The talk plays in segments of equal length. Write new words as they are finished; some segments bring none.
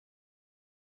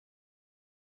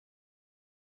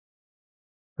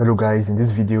Hello guys, in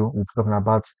this video, we're talking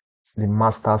about the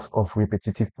masters of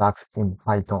repetitive tasks in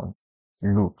Python,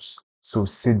 loops. So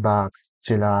sit back,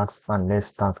 chillax, and let's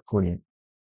start coding.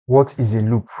 What is a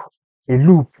loop? A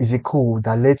loop is a code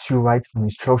that lets you write an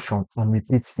instruction and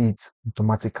repeat it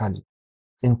automatically.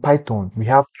 In Python, we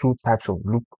have two types of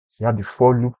loop. We have the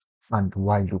for loop and the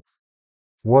while loop.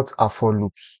 What are for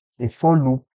loops? A for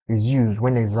loop is used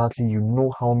when exactly you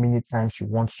know how many times you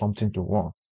want something to run.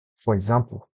 For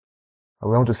example, I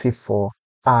want to say for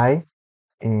I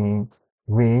in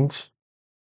range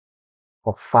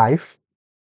of 5.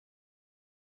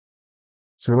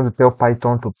 So we're going to tell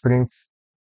Python to print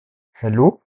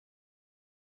hello.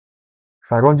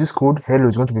 If I run this code, hello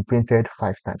is going to be printed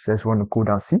 5 times. Let's run the code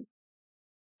and see.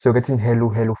 So we're getting hello,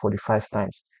 hello for the 5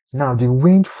 times. Now the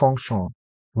range function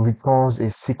returns a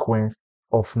sequence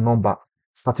of number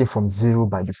starting from 0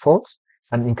 by default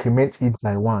and increment it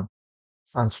by 1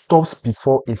 and stops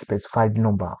before a specified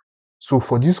number. So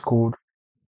for this code,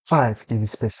 5 is the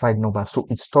specified number, so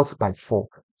it starts by 4.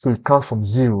 So it counts from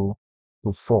 0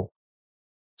 to 4.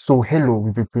 So hello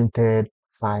will be printed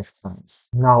 5 times.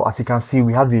 Now, as you can see,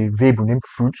 we have a variable named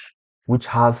fruits, which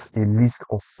has a list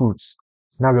of fruits.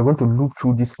 Now we're going to look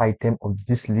through this item of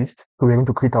this list. So we're going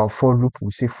to create our for loop.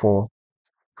 We say for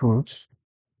fruits.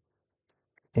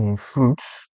 In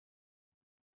fruits,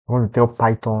 we're going to tell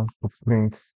Python to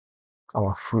print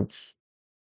our fruits.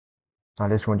 Now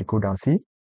let's run the code and see.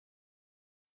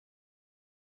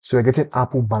 So we're getting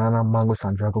apple, banana, mangoes,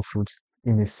 and dragon fruits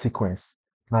in a sequence.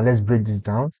 Now let's break this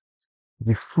down.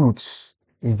 The fruits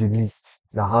is the list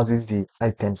that houses the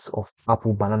items of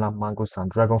apple, banana, mangoes, and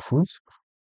dragon fruits.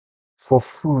 For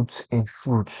fruits in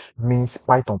fruits means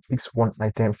Python picks one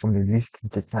item from the list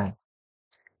at a time.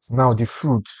 Now the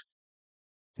fruit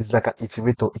is like an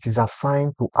iterator. It is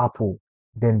assigned to apple,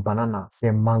 then banana,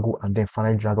 then mango, and then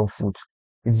finally dragon fruit.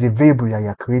 It's a variable that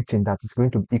you're creating that is going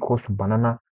to be equal to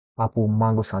banana, apple,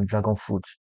 mangoes, and dragon fruit.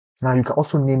 Now you can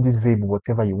also name this variable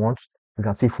whatever you want. You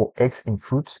can say for X in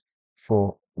fruits,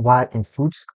 for Y in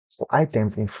fruits, for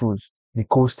items in fruits. The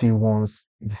code still runs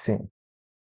the same.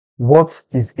 What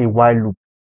is a while loop?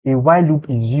 A while loop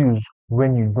is used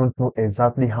when you don't know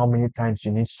exactly how many times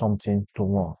you need something to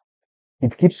run.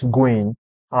 It keeps going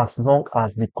as long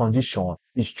as the condition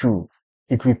is true.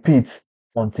 It repeats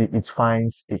until it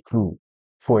finds a clue.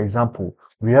 For example,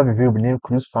 we have a variable named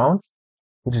clues found,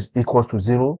 which is equals to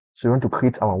 0. So we want to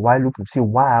create our while loop. We say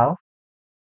while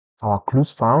our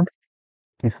clues found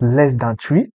is less than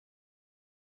 3.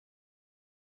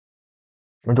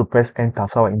 We're going to press enter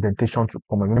for our indentation to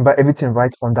come. Remember, everything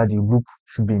right under the loop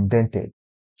should be indented.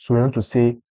 So we're going to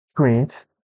say print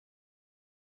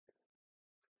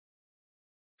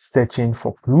searching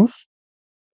for clues.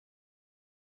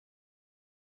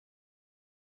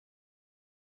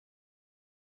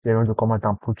 Then we're going to come out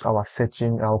and put our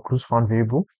clues found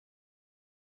variable.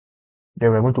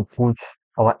 Then we're going to put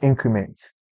our increment.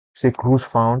 Say clues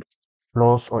found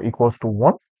plus or equals to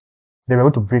 1. Then we're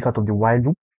going to break out of the while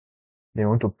loop. Then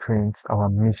we're going to print our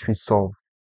mystery solved.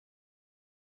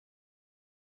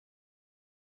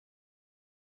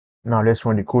 Now let's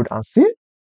run the code and see.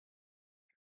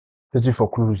 Searching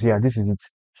for clues. Yeah, this is it.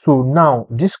 So now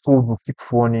this code will keep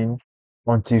running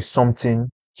until something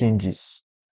changes.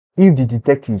 If the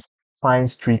detective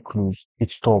finds 3 clues, it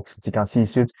stops. As you can see,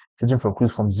 it's searching for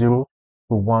clues from 0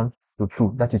 to 1 to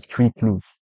 2. That is 3 clues.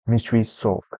 Mystery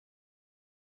solved.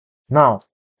 Now,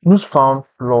 clues found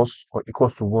plus or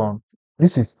equals to 1.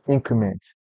 This is increment.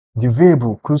 The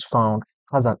variable clues found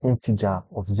has an integer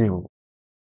of 0,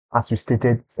 as we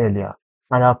stated earlier.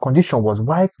 And our condition was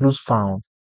why clues found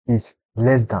is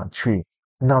less than 3.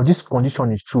 Now, this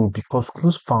condition is true because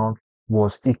clues found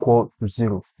was equal to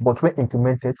 0. But when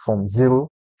incremented from 0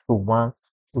 to 1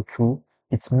 to 2,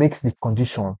 it makes the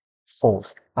condition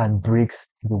false and breaks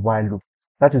the while loop.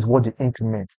 That is what the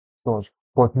increment does.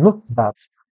 But note that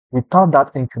without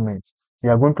that increment, we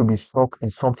are going to be stuck in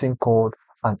something called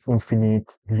an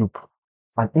infinite loop.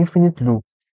 An infinite loop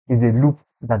is a loop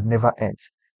that never ends.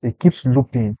 It keeps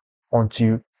looping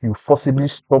until you forcibly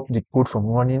stop the code from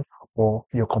running or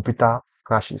your computer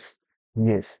crashes.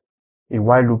 Yes, a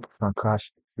while loop can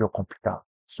crash your computer.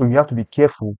 So you have to be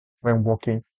careful when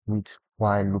working with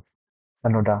while loop.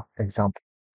 Another example.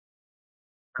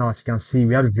 Now, as you can see,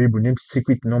 we have a variable named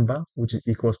secret number, which is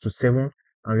equals to 7,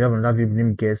 and we have another variable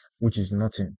named guess, which is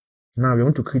nothing. Now, we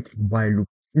want to create a while loop.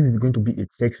 This is going to be a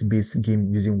text-based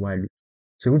game using while loop.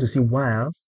 So we're going to see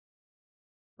while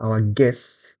our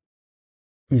guess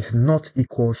is not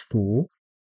equals to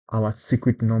our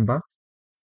secret number.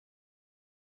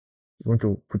 We want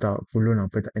to put our colon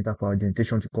and put enter for our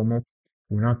indentation to come up.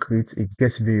 We now create a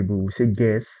guess variable. We say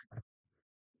guess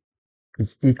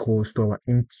is equals to our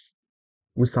int,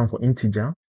 which stand for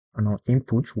integer, and our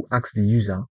input will ask the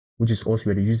user, which is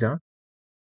also the user,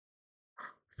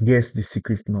 guess the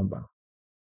secret number.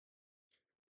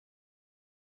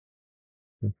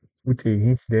 Put a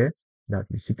hint there that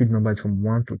the secret number is from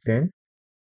 1 to 10.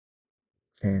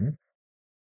 10.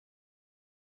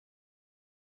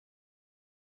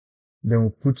 Then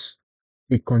we'll put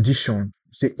a condition.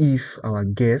 Say if our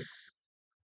guess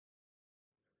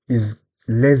is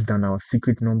less than our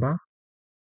secret number.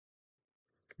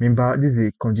 Remember, this is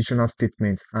a conditional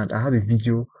statement, and I have a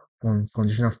video on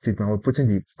conditional statement. I'll put in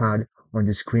the pad on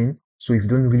the screen. So if you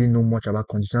don't really know much about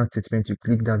conditional statement, you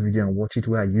click that video and watch it,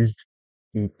 where I used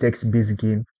a text-based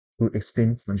game to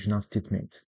explain conditional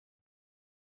statement.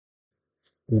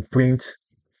 We'll print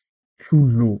too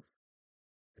low.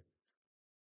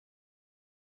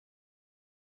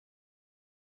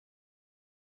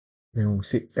 Then we'll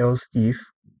say else if,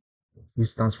 which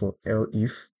stands for else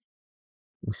if.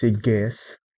 We'll say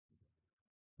guess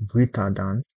greater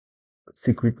than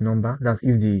secret number. That's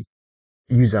if the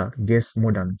user guess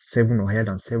more than 7 or higher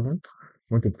than 7.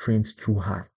 We want to print too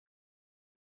high.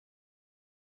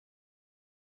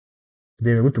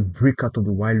 Then we're going to break out of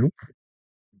the while loop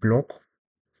block.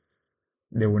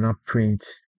 Then we'll now print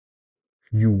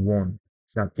U1.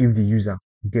 That if the user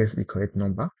gets the correct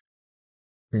number,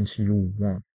 print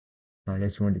U1. Now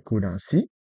let's run the code and see.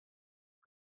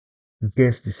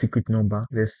 Guess the secret number,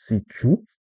 let's see 2.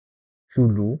 Too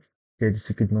low, get the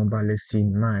secret number, let's see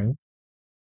 9.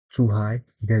 Too high,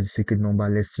 get the secret number,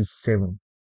 let's see 7.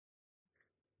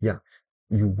 Yeah,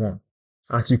 U1.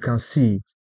 As you can see,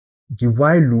 the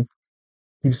while loop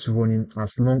keeps running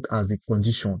as long as the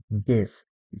condition guess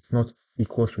it's not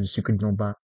equal to the secret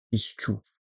number is true.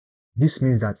 This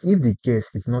means that if the guess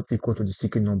is not equal to the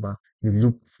secret number, the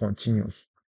loop continues.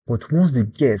 But once the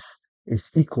guess is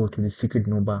equal to the secret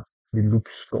number, the loop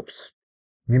stops.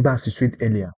 Remember, as we said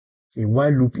earlier, a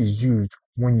while loop is used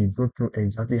when you don't know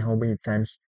exactly how many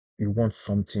times you want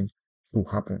something to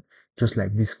happen. Just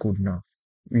like this code now.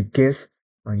 We guess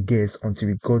and guess until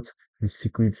we got the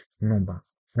secret number.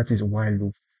 That is while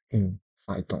loop in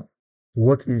Python.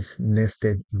 What is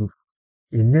nested loop?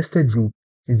 A nested loop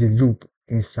is a loop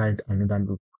inside another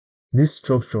loop. This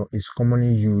structure is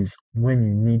commonly used when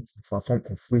you need to perform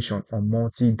operation on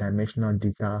multi-dimensional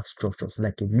data structures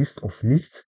like a list of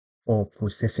lists or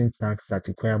processing tasks that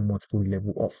require multiple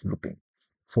levels of looping.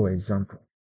 For example,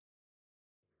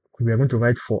 we are going to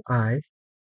write for I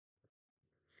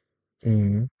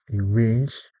in a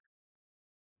range.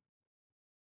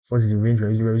 What is the range?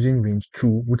 We're using range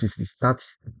 2, which is the start,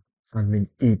 and range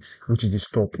 8, which is the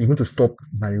stop. You're going to stop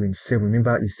by range 7.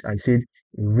 Remember, I said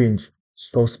range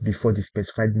stops before the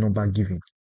specified number given.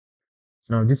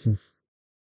 Now, this is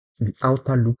the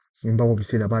outer loop. Remember what we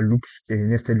said about loops, a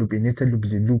nested loop. A nested loop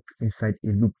is a loop inside a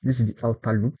loop. This is the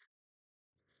outer loop.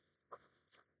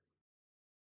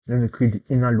 Then we create the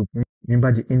inner loop.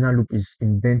 Remember, the inner loop is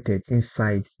indented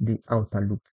inside the outer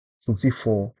loop. So see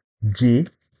for J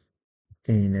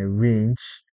in a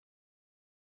range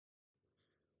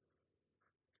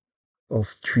of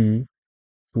 3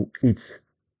 to 8.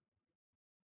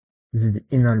 This is the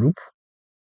inner loop.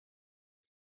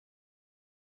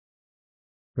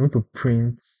 We want to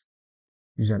print,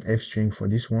 use an F string for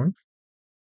this one.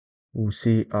 We'll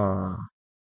say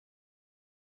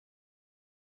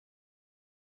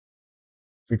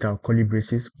with our curly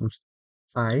braces, put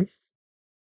I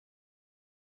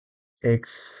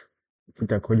X,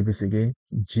 put our curly braces again,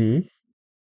 J.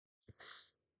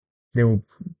 Then we'll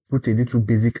put a little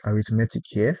basic arithmetic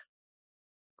here.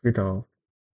 Create our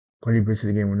curly braces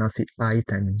again. We'll now say I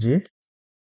times J,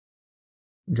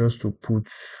 just to put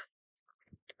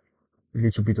a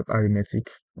little bit of arithmetic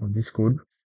on this code.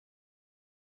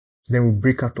 Then we'll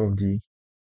break out of the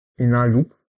inner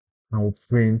loop and we'll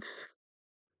print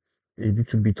a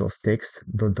little bit of text,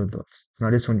 dot, dot, dot. Now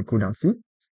let's run the code and see.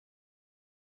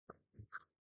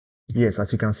 Yes,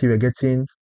 as you can see, we're getting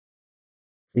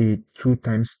a 2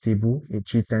 times table, a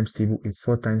 3 times table, a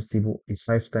 4 times table, a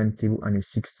 5 times table, and a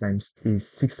 6 times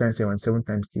table, and 7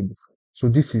 times table. So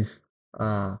this is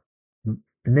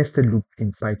nested loop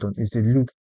in Python. It's a loop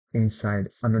inside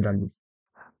another loop.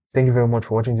 Thank you very much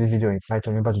for watching this video in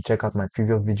Python. Remember to check out my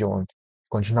previous video on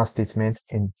conditional statements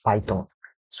in Python.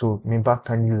 So remember,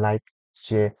 kindly like,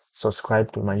 share,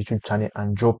 subscribe to my YouTube channel,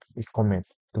 and drop a comment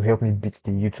to help me beat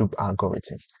the YouTube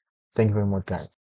algorithm. Thank you very much, guys.